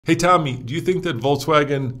Hey Tommy, do you think that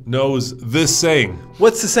Volkswagen knows this saying?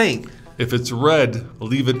 What's the saying? If it's red,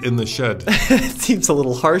 leave it in the shed. It seems a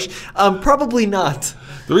little harsh. Probably not.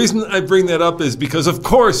 The reason I bring that up is because, of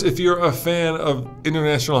course, if you're a fan of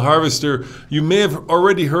International Harvester, you may have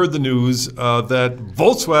already heard the news that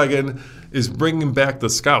Volkswagen is bringing back the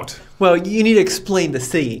Scout. Well, you need to explain the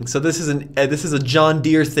saying. So this is a John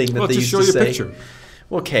Deere thing that they used to say. Well, just show you a picture.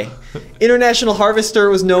 Okay. International Harvester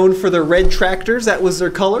was known for their red tractors. That was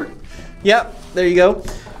their color. Yep, there you go.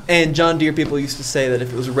 And John Deere people used to say that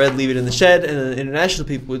if it was red, leave it in the shed. And international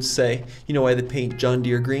people would say, you know why they paint John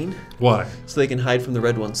Deere green? Why? So they can hide from the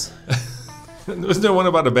red ones. Wasn't there one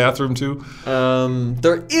about a bathroom too?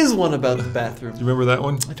 There is one about the bathroom. Do you remember that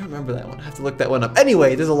one? I don't remember that one. I have to look that one up.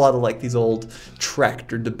 Anyway, there's a lot of these old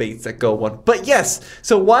tractor debates that go on. But yes,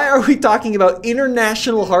 so why are we talking about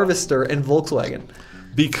International Harvester and Volkswagen?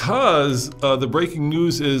 Because the breaking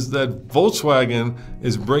news is that Volkswagen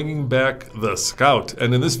is bringing back the Scout.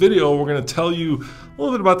 And in this video, we're going to tell you a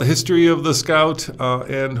little bit about the history of the Scout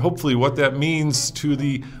and hopefully what that means to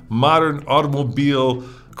the modern automobile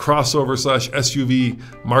crossover / SUV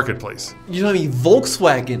marketplace. You know what I mean?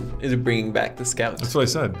 Volkswagen is bringing back the Scout. That's what I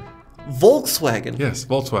said. Volkswagen? Yes,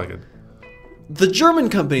 Volkswagen. The German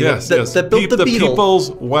company that built the Beetle. The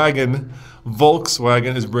People's Wagon.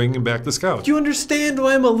 Volkswagen is bringing back the Scout. Do you understand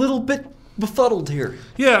why I'm a little bit befuddled here?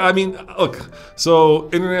 Yeah, I mean, look, so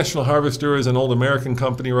International Harvester is an old American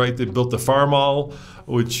company, right? They built the Farmall,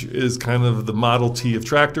 which is kind of the Model T of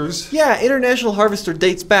tractors. Yeah, International Harvester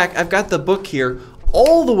dates back, I've got the book here,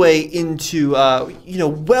 all the way into,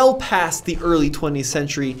 well past the early 20th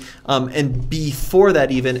century and before that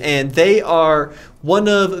even. And they are one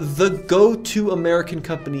of the go-to American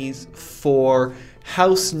companies for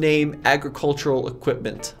house name agricultural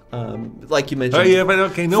equipment. Like you mentioned,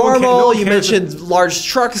 Farmall, you mentioned large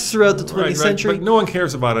trucks throughout the 20th century. But no one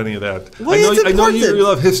cares about any of that. I know you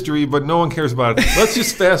love history, but no one cares about it. Let's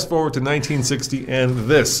just fast forward to 1960 and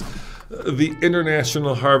this, the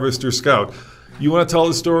International Harvester Scout. You want to tell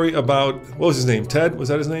the story about, what was his name? Ted? Was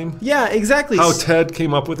that his name? Yeah, exactly. How Ted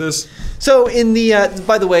came up with this? So in the,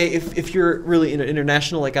 by the way, if you're really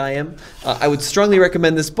international like I am, I would strongly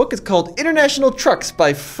recommend this book. It's called International Trucks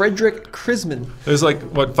by Frederick Krisman. There's like,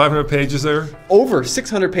 what, 500 pages there? Over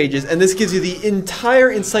 600 pages, and this gives you the entire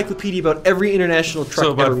encyclopedia about every international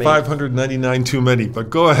truck ever made. So about 599 too many, but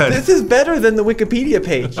go ahead. This is better than the Wikipedia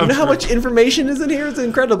page. You know how much information is in here? It's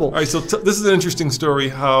incredible. All right, so this is an interesting story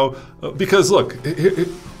how, because look,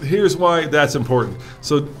 here's why that's important.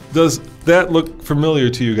 So does that look familiar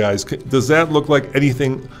to you guys? Does that look like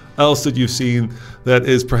anything else that you've seen that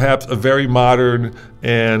is perhaps a very modern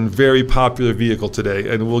and very popular vehicle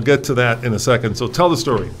today? And we'll get to that in a second. So tell the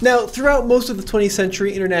story. Now, throughout most of the 20th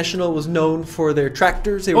century, International was known for their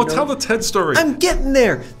tractors. Tell the Ted story. I'm getting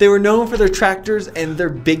there. They were known for their tractors and their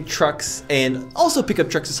big trucks and also pickup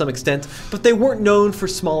trucks to some extent, but they weren't known for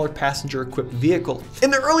smaller passenger-equipped vehicles.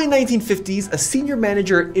 In the early 1950s, a senior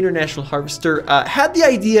manager at International Harvester had the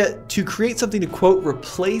idea to create something to, quote,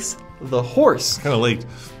 replace the horse. Kind of late.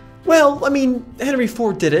 Well, I mean, Henry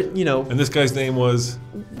Ford did it, you know. And this guy's name was?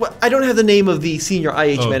 Well, I don't have the name of the senior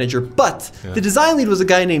IH manager, but the design lead was a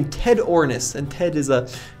guy named Ted Ornis, and Ted is a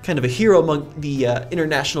kind of a hero among the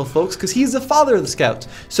international folks because he's the father of the Scout.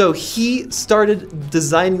 So he started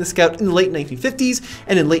designing the Scout in the late 1950s,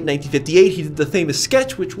 and in late 1958 he did the famous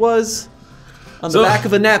sketch, which was on the back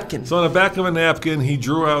of a napkin. So on the back of a napkin, he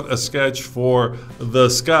drew out a sketch for the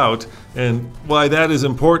Scout. And why that is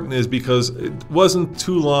important is because it wasn't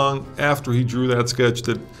too long after he drew that sketch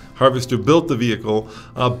that Harvester built the vehicle,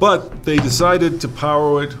 but they decided to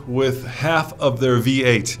power it with half of their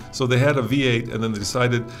V8. So they had a V8 and then they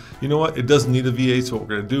decided, you know what, it doesn't need a V8, so what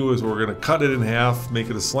we're going to do is we're going to cut it in half, make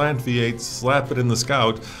it a slant V8, slap it in the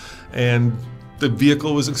Scout, and the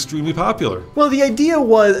vehicle was extremely popular. Well, the idea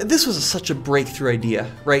was, this was such a breakthrough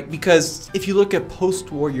idea, right? Because if you look at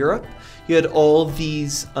post-war Europe, you had all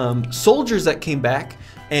these soldiers that came back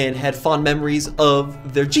and had fond memories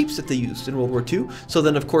of their Jeeps that they used in World War II. So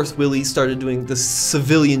then, of course, Willys started doing the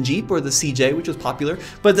civilian Jeep, or the CJ, which was popular.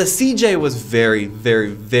 But the CJ was very,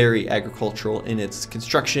 very, very agricultural in its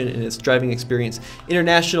construction, in its driving experience.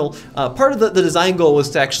 International, part of the design goal was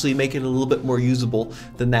to actually make it a little bit more usable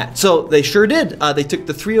than that. So they sure did. They took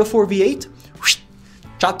the 304 V8,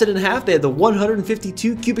 chopped it in half. They had the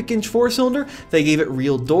 152 cubic inch 4-cylinder. They gave it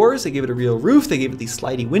real doors. They gave it a real roof. They gave it these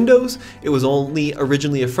slidey windows. It was only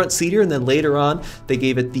originally a front seater, and then later on they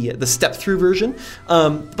gave it the step-through version.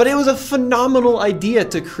 But it was a phenomenal idea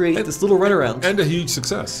to create this little runaround. And a huge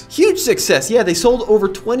success. Huge success, yeah. They sold over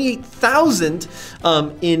 28,000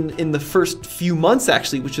 in the first few months,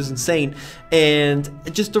 actually, which is insane. And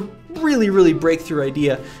just a really, really breakthrough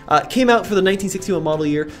idea. Came out for the 1961 model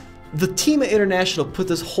year. The team at International put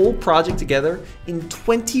this whole project together in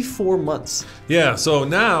 24 months. Yeah, so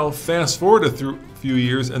now fast forward a few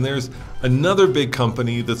years, and there's another big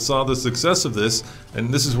company that saw the success of this,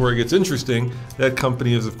 and this is where it gets interesting. That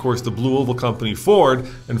company is, of course, the Blue Oval company, Ford,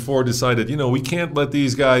 and Ford decided, we can't let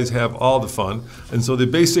these guys have all the fun, and so they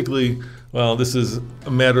basically, well, this is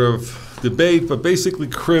a matter of debate, but basically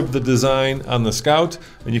cribbed the design on the Scout,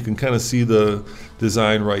 and you can kind of see the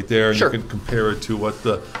design right there, and sure. You can compare it to what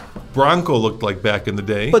the Bronco looked like back in the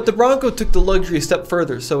day. But the Bronco took the luxury a step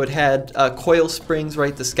further, so it had coil springs,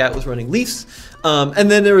 right? The Scout was running Leafs. And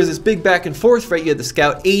then there was this big back and forth, right? You had the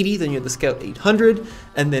Scout 80, then you had the Scout 800,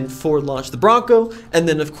 and then Ford launched the Bronco, and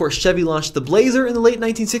then of course Chevy launched the Blazer in the late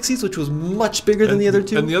 1960s, which was much bigger than the other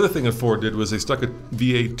two. And the other thing that Ford did was they stuck a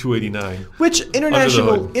V8 289. Which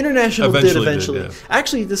International did eventually. Yeah.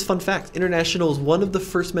 Actually, this fun fact, International was one of the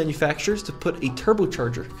first manufacturers to put a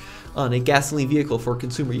turbocharger on a gasoline vehicle for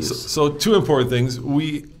consumer use. So two important things.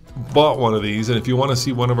 We bought one of these, and if you want to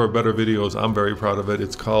see one of our better videos, I'm very proud of it.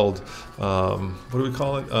 It's called, what do we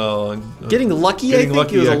call it? Getting Lucky, I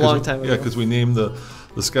think it was a long time ago. Yeah, because we named the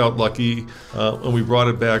Scout Lucky, and we brought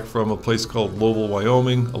it back from a place called Lowell,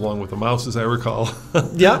 Wyoming, along with a mouse, as I recall.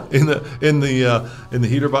 Yeah. in the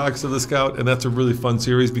heater box of the Scout, and that's a really fun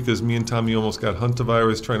series because me and Tommy almost got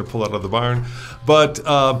hantavirus trying to pull out of the barn. But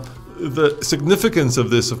the significance of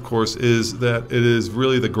this, of course, is that it is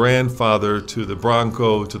really the grandfather to the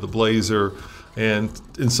Bronco, to the Blazer, and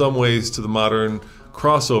in some ways to the modern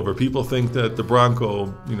crossover. People think that the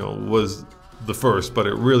Bronco, was the first, but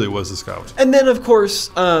it really was the Scout. And then, of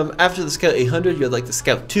course, after the Scout 800, you had like the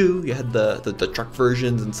Scout 2, you had the truck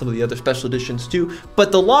versions and some of the other special editions too.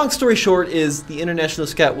 But the long story short is the International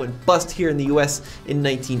Scout went bust here in the US in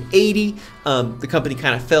 1980. The company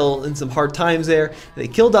kind of fell in some hard times there. They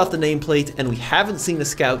killed off the nameplate, and we haven't seen a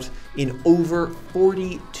Scout in over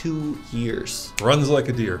 42 years. Runs like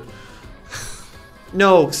a deer.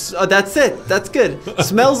 No, that's it. That's good.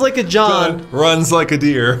 Smells like a John. Runs like a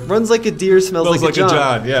deer. Runs like a deer, smells like a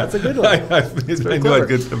John. Yeah. That's a good one. I knew I'd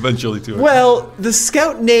get eventually to it. Well, the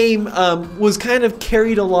Scout name was kind of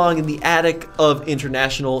carried along in the attic of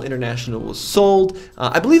International. International was sold.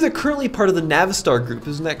 I believe they're currently part of the Navistar group.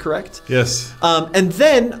 Isn't that correct? Yes. And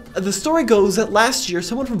then the story goes that last year,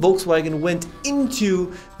 someone from Volkswagen went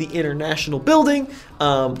into the International building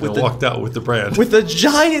walked out with the brand. With a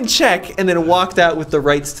giant check, and then walked out with the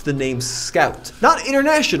rights to the name Scout. Not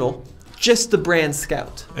International, just the brand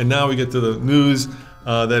Scout. And now we get to the news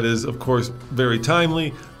that is, of course, very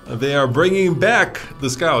timely. They are bringing back the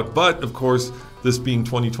Scout, but, of course, this being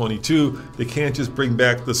 2022, they can't just bring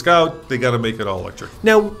back the Scout, they got to make it all electric.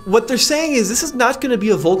 Now, what they're saying is this is not going to be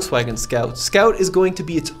a Volkswagen Scout. Scout is going to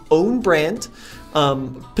be its own brand,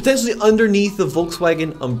 potentially underneath the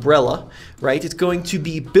Volkswagen umbrella, right? It's going to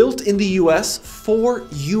be built in the US for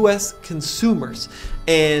US consumers.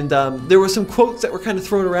 And there were some quotes that were kind of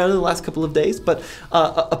thrown around in the last couple of days, but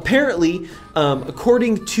apparently,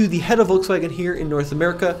 according to the head of Volkswagen here in North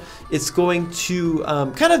America, it's going to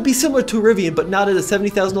kind of be similar to a Rivian, but not at a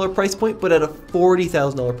 $70,000 price point, but at a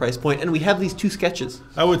 $40,000 price point. And we have these two sketches.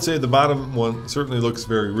 I would say the bottom one certainly looks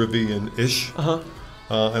very Rivian-ish.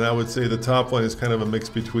 And I would say the top one is kind of a mix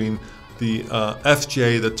between the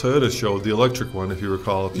FJ that Toyota showed, the electric one, if you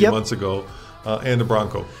recall, a few months ago, and the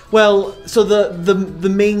Bronco. Well, so the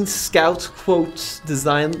main Scout quote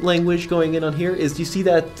design language going in on here is, do you see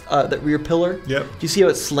that that rear pillar? Yep. Do you see how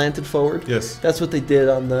it's slanted forward? Yes. That's what they did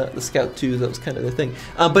on the Scout 2. That was kind of their thing.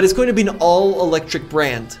 But it's going to be an all-electric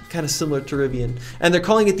brand, kind of similar to Rivian. And they're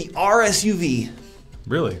calling it the RSUV.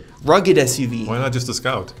 Really? Rugged SUV. Why not just the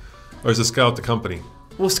Scout? Or is the Scout the company?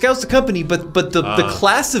 Well, Scout's the company, but the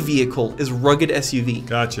class of vehicle is rugged SUV.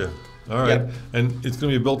 Gotcha. All right. Yep. And it's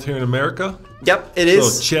going to be built here in America? Yep, it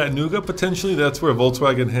is. So Chattanooga, potentially? That's where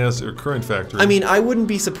Volkswagen has their current factory. I mean, I wouldn't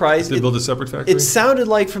be surprised. They build a separate factory? It sounded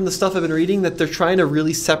like, from the stuff I've been reading, that they're trying to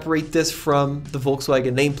really separate this from the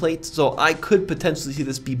Volkswagen nameplate. So I could potentially see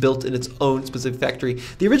this be built in its own specific factory.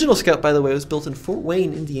 The original Scout, by the way, was built in Fort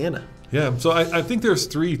Wayne, Indiana. Yeah, so I think there's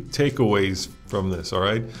 3 takeaways from this, all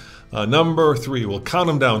right? Number 3, we'll count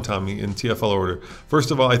them down, Tommy, in TFL order. First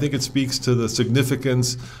of all, I think it speaks to the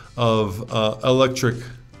significance of electric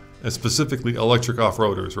and specifically electric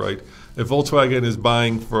off-roaders, right? If Volkswagen is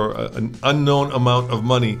buying for an unknown amount of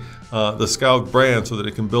money the Scout brand so that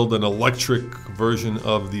it can build an electric version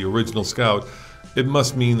of the original Scout, it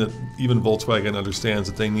must mean that even Volkswagen understands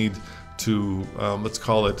that they need to, let's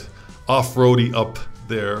call it, off-roady up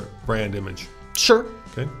their brand image. Sure.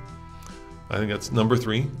 Okay, I think that's number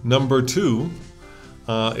 3. Number 2,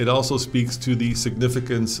 it also speaks to the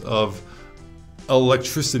significance of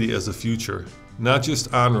electricity as a future, not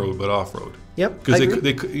just on-road but off-road. Yep, because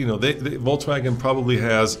Volkswagen probably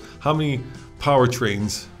has how many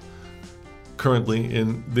powertrains currently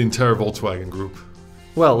in the entire Volkswagen group?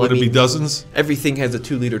 Well, would it be dozens? Everything has a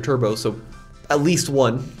 2-liter turbo, so at least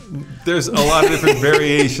one. There's a lot of different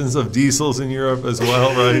variations of diesels in Europe as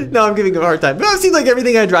well, right? No, I'm giving him a hard time. But it seems like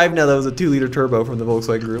everything I drive now that was a 2-liter turbo from the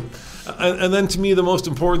Volkswagen Group. And then to me, the most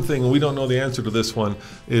important thing, and we don't know the answer to this one,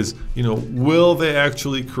 is, will they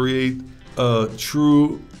actually create a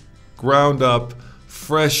true ground-up,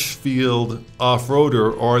 fresh field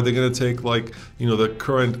off-roader, or are they going to take the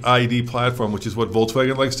current ID platform, which is what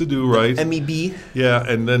Volkswagen likes to do, right? MEB. Yeah,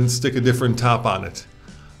 and then stick a different top on it.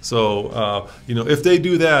 So, if they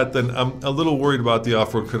do that, then I'm a little worried about the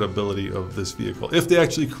off-road credibility of this vehicle. If they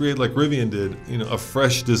actually create, like Rivian did, a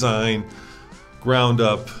fresh design,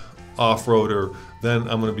 ground-up off-roader, then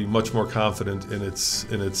I'm going to be much more confident in its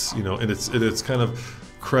kind of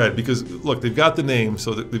cred. Because look, they've got the name,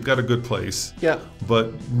 so they've got a good place. Yeah.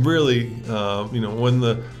 But really, when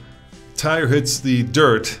the tire hits the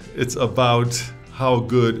dirt, it's about how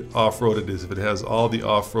good off-road it is. If it has all the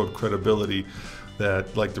off-road credibility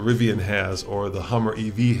that like the Rivian has, or the Hummer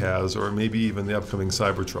EV has, or maybe even the upcoming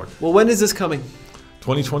Cybertruck. Well, when is this coming?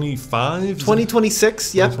 2025?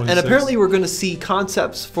 2026, yep. 2026. And apparently we're going to see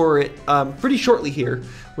concepts for it pretty shortly here,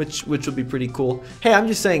 which will be pretty cool. Hey, I'm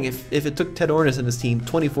just saying, if it took Ted Ornis and his team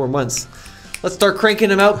 24 months, let's start cranking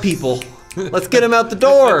them out, people. Let's get them out the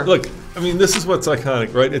door. Look, I mean, this is what's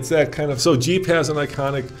iconic, right? It's that kind of, so Jeep has an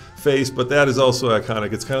iconic face, but that is also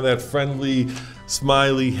iconic. It's kind of that friendly,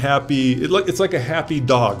 smiley, happy, it's like a happy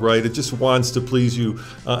dog, right? It just wants to please you.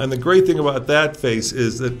 And the great thing about that face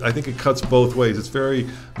is that I think it cuts both ways. It's very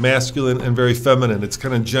masculine and very feminine. It's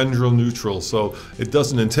kind of gender neutral, so it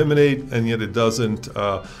doesn't intimidate, and yet it doesn't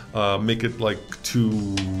make it like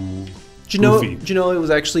too goofy. Do you know it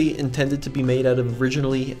was actually intended to be made out of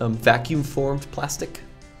originally vacuum-formed plastic?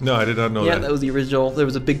 No, I did not know that. Yeah, that was the original. There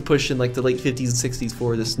was a big push in like the late 50s and 60s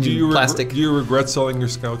for this new plastic. Do you regret selling your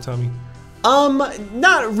Scout, Tommy?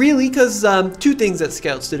 Not really, because 2 things that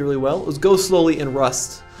Scouts did really well was go slowly and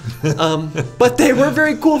rust. But they were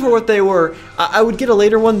very cool for what they were. I would get a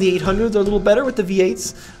later one. The 800s are a little better with the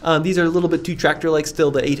V8s. These are a little bit too tractor-like still,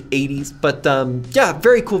 the 880s. But yeah,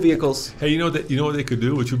 very cool vehicles. Hey, you know what they could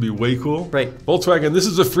do, which would be way cool? Right. Volkswagen, this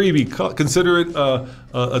is a freebie. Consider it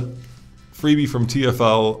a freebie from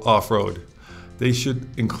TFL Off-Road. They should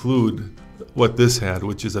include what this had,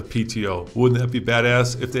 which is a PTO. Wouldn't that be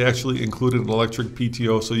badass if they actually included an electric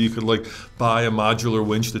PTO, so you could like buy a modular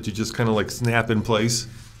winch that you just kind of like snap in place?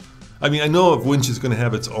 I mean, I know a winch is going to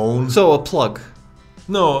have its own. So a plug.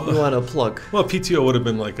 No. You want a plug. Well, PTO would have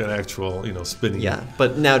been like an actual, spinning. Yeah,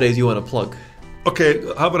 but nowadays you want a plug. Okay,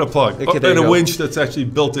 how about a plug? Okay, and a winch that's actually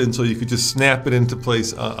built in, so you could just snap it into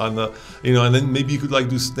place on the, and then maybe you could like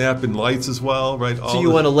do snap-in lights as well, right? So you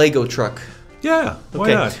want a Lego truck? Yeah,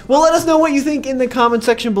 why not? Well, let us know what you think in the comment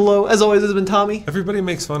section below. As always, this has been Tommy. Everybody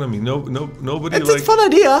makes fun of me. Nobody. It's a fun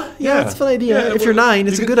idea. Yeah, it's a fun idea. Yeah, if you're 9,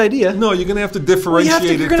 it's a good idea. No, you're gonna have to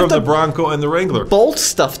differentiate it from the Bronco and the Wrangler. Bolt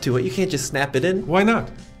stuff to it. You can't just snap it in. Why not?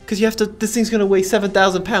 Because you have to. This thing's gonna weigh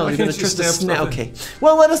 7,000 pounds. Why You're can't gonna you trust the snap snap. something? Okay.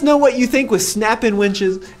 Well, let us know what you think with snap-in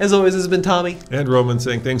winches. As always, this has been Tommy and Roman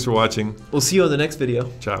saying thanks for watching. We'll see you on the next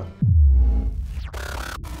video. Ciao.